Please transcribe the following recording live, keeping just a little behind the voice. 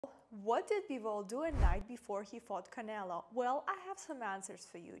What did Bivol do at night before he fought Canelo? Well, I have some answers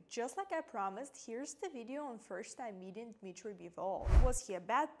for you. Just like I promised, here's the video on first time meeting Dmitry Bivol. Was he a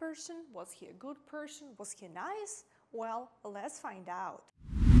bad person? Was he a good person? Was he nice? Well, let's find out.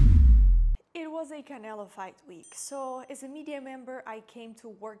 It was a Canelo fight week, so as a media member, I came to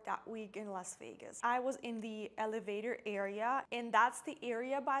work that week in Las Vegas. I was in the elevator area, and that's the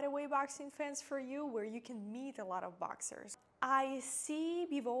area, by the way, boxing fans, for you, where you can meet a lot of boxers. I see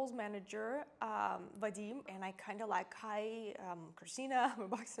Bivol's manager, Vadim, and I kind of like, hi, Christina, I'm a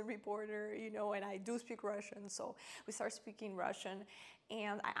boxing reporter, you know, and I do speak Russian, so we start speaking Russian,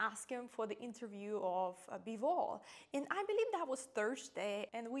 and I asked him for the interview of Bivol, and I believe that was Thursday,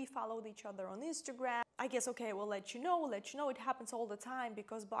 and we followed each other on Instagram. I guess, okay, we'll let you know, it happens all the time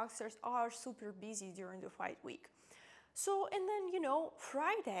because boxers are super busy during the fight week. So, and then, you know,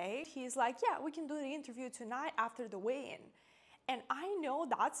 Friday, he's like, yeah, we can do the interview tonight after the weigh-in. And I know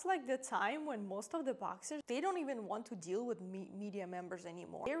that's like the time when most of the boxers, they don't even want to deal with media members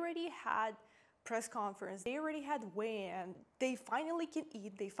anymore. They already had press conference, they already had weigh-in, they finally can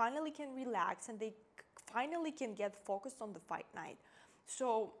eat, they finally can relax, and they finally can get focused on the fight night.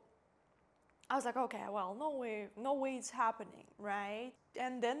 So I was like, okay, well, no way it's happening, right?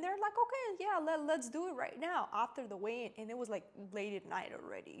 And then they're like, okay, yeah, let's do it right now after the weigh-in. And it was like late at night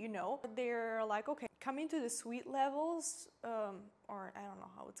already, you know? They're like, okay, come into the suite levels, or I don't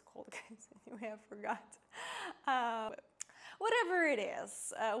know how it's called, guys. Anyway, I forgot. Whatever it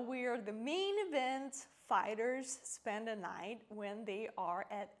is, we're the main event. Fighters spend a night when they are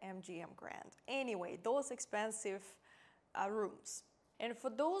at MGM Grand. Anyway, those expensive rooms. And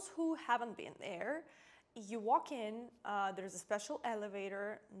for those who haven't been there, you walk in, there's a special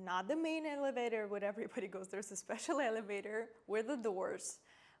elevator, not the main elevator where everybody goes. There's a special elevator with the doors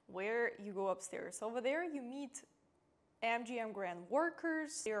where you go upstairs. Over there, you meet MGM Grand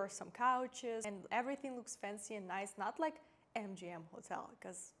workers. There are some couches and everything looks fancy and nice, not like MGM Hotel,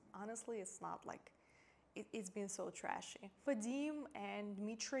 because honestly, it's not like, it's been so trashy. Vadim and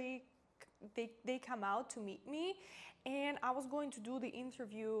Dmitry, they come out to meet me, and I was going to do the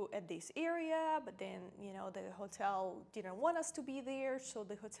interview at this area, but then, you know, the hotel didn't want us to be there, so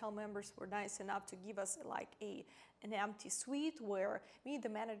the hotel members were nice enough to give us like an empty suite where me, the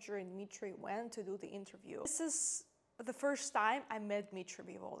manager, and Dmitry went to do the interview. This is the first time I met Dmitry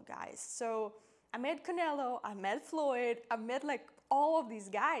Bivol, guys. So I met Canelo, I met Floyd, I met like all of these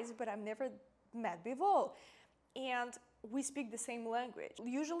guys, but I've never met Bivol. And we speak the same language.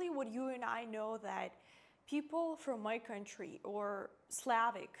 Usually what you and I know that people from my country or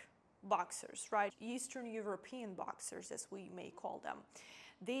Slavic boxers, right? Eastern European boxers, as we may call them,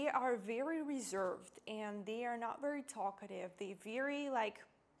 they are very reserved and they are not very talkative. They very like,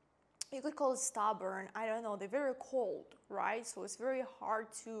 you could call it stubborn, I don't know, they're very cold, right? So it's very hard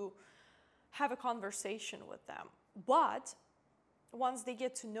to have a conversation with them. But once they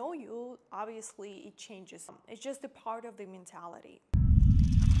get to know you, obviously it changes. It's just a part of the mentality.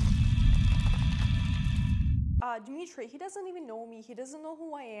 Dmitry, he doesn't even know me. He doesn't know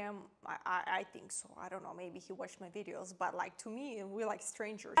who I am. I think so. I don't know. Maybe he watched my videos, but like to me, we're like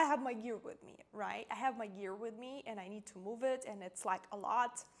strangers. I have my gear with me, right? I have my gear with me and I need to move it, and it's like a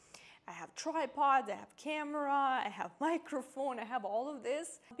lot. I have tripod, I have camera, I have microphone, I have all of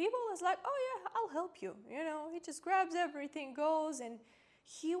this. Bivol is like, oh yeah, I'll help you. You know, he just grabs everything, goes, and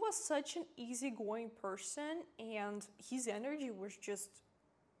he was such an easygoing person, and his energy was just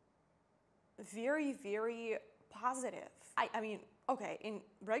very, very positive. I mean, okay, in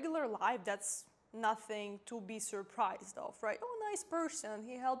regular life, that's nothing to be surprised of, right? Oh, nice person,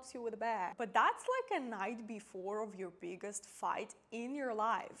 he helps you with a bag. But that's like a night before of your biggest fight in your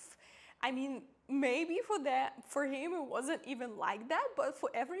life. I mean, maybe for him it wasn't even like that, but for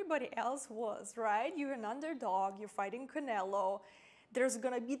everybody else was, right? You're an underdog, you're fighting Canelo, there's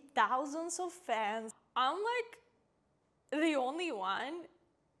gonna be thousands of fans. I'm like the only one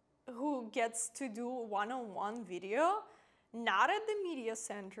who gets to do one-on-one video, not at the media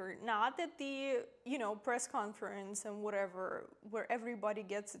center, not at the, you know, press conference and whatever, where everybody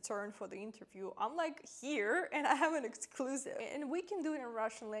gets a turn for the interview. I'm like here and I have an exclusive. And we can do it in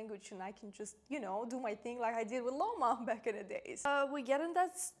Russian language and I can just, you know, do my thing like I did with Loma back in the days. We get in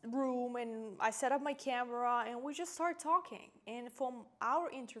that room and I set up my camera and we just start talking. And from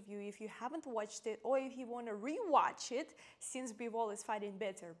our interview, if you haven't watched it or if you want to rewatch it, since Bivol is fighting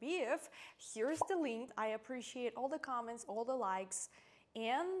Better Beef, here's the link. I appreciate all the comments, all the likes,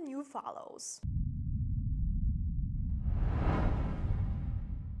 and new follows.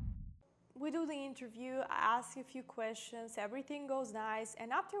 We do the interview, I ask a few questions, everything goes nice,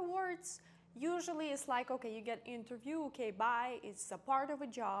 and afterwards Usually it's like, okay, you get interview, okay, bye. It's a part of a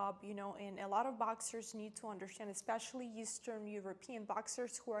job, you know, and a lot of boxers need to understand, especially Eastern European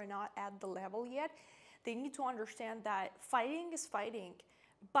boxers who are not at the level yet. They need to understand that fighting is fighting,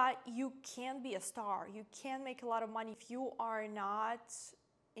 but you can't be a star. You can't make a lot of money if you are not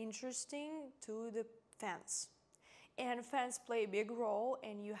interesting to the fans. And fans play a big role,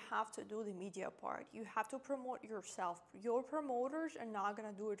 and you have to do the media part. You have to promote yourself. Your promoters are not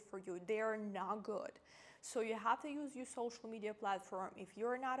gonna do it for you. They are not good. So you have to use your social media platform. If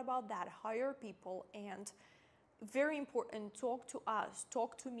you're not about that, hire people, and very important, talk to us,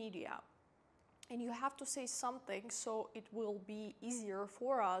 talk to media. And you have to say something so it will be easier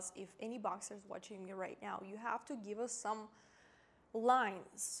for us. If any boxer is watching me right now, you have to give us some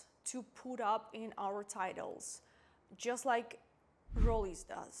lines to put up in our titles, just like Rollies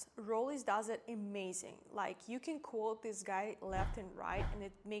does. Rollies does it amazing. Like, you can quote this guy left and right, and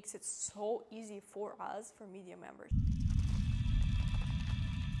it makes it so easy for us, for media members.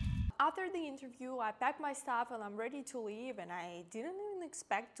 After the interview, I packed my stuff and I'm ready to leave, and I didn't even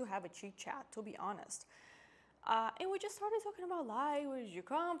expect to have a chit chat, to be honest. And we just started talking about life, where did you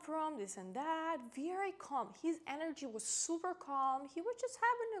come from, this and that. Very calm. His energy was super calm. He was just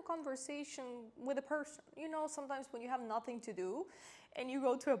having a conversation with a person. You know, sometimes when you have nothing to do and you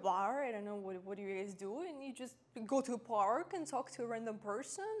go to a bar, I don't know what do you guys do, and you just go to a park and talk to a random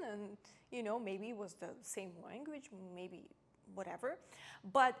person, and, you know, maybe it was the same language, maybe whatever.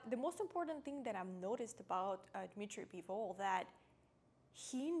 But the most important thing that I've noticed about Dmitry Bivol, that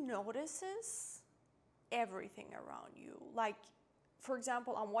he notices everything around you. Like, for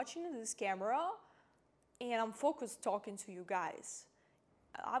example, I'm watching this camera and I'm focused talking to you guys.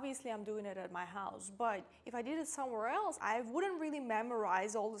 Obviously, I'm doing it at my house, but if I did it somewhere else, I wouldn't really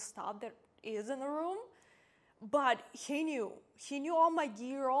memorize all the stuff that is in the room. But he knew all my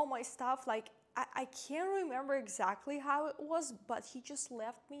gear, all my stuff. Like, I can't remember exactly how it was, but he just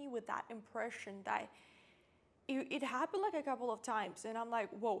left me with that impression that it happened like a couple of times. And I'm like,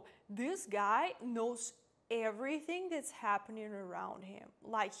 whoa, this guy knows everything that's happening around him.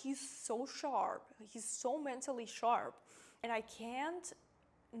 Like, he's so sharp. He's so mentally sharp. And I can't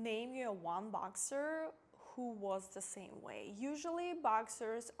name you one boxer who was the same way. Usually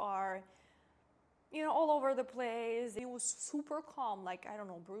boxers are, you know, all over the place. He was super calm, like, I don't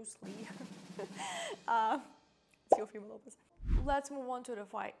know, Bruce Lee. Let's move on to the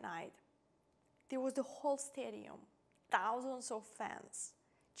fight night. There was the whole stadium, thousands of fans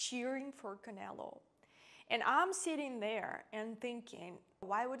cheering for Canelo. And I'm sitting there and thinking,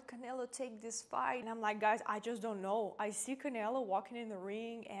 why would Canelo take this fight? And I'm like, guys, I just don't know. I see Canelo walking in the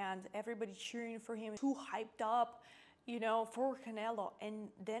ring and everybody cheering for him, too hyped up, you know, for Canelo. And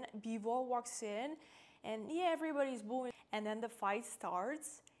then Bivol walks in and yeah, everybody's booing. And then the fight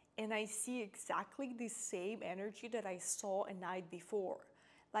starts and I see exactly the same energy that I saw a night before.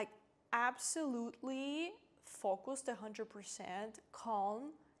 Like, absolutely focused 100%,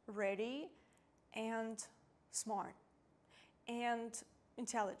 calm, ready, and smart, and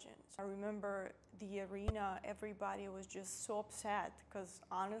intelligent. I remember the arena, everybody was just so upset because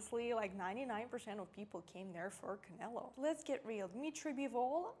honestly, like 99% of people came there for Canelo. Let's get real. Dmitry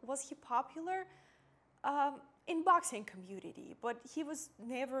Bivol, was he popular? In boxing community, but he was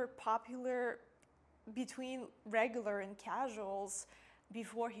never popular between regular and casuals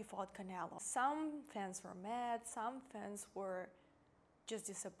before he fought Canelo. Some fans were mad, some fans were just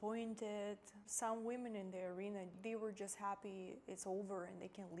disappointed. Some women in the arena, they were just happy it's over and they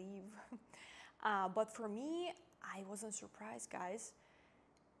can leave. But for me, I wasn't surprised, guys.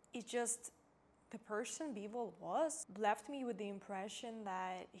 It just, the person Bivol was left me with the impression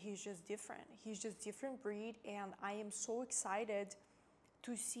that he's just different. He's just different breed, and I am so excited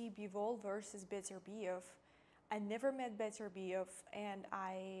to see Bivol versus Beterbiev. I never met Beterbiev, and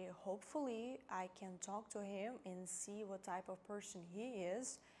hopefully I can talk to him and see what type of person he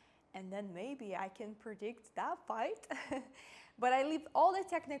is, and then maybe I can predict that fight. But I leave all the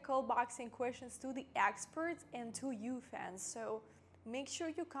technical boxing questions to the experts and to you fans. So make sure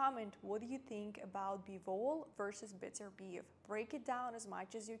you comment, what do you think about Bivol versus Beterbiev? Break it down as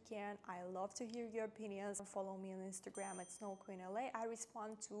much as you can. I love to hear your opinions. Follow me on Instagram at SnowQueenLA. I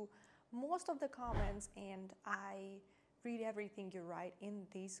respond to most of the comments and I read everything you write in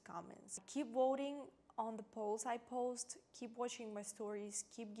these comments. Keep voting on the polls I post, keep watching my stories,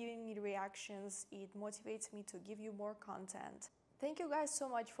 keep giving me reactions. It motivates me to give you more content. Thank you guys so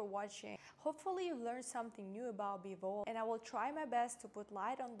much for watching. Hopefully you've learned something new about Bivol, and I will try my best to put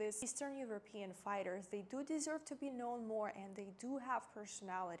light on these Eastern European fighters. They do deserve to be known more, and they do have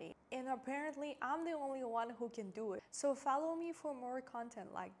personality. And apparently I'm the only one who can do it. So follow me for more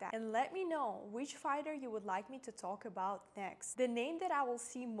content like that, and let me know which fighter you would like me to talk about next. The name that I will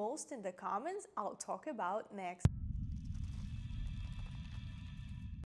see most in the comments, I'll talk about next.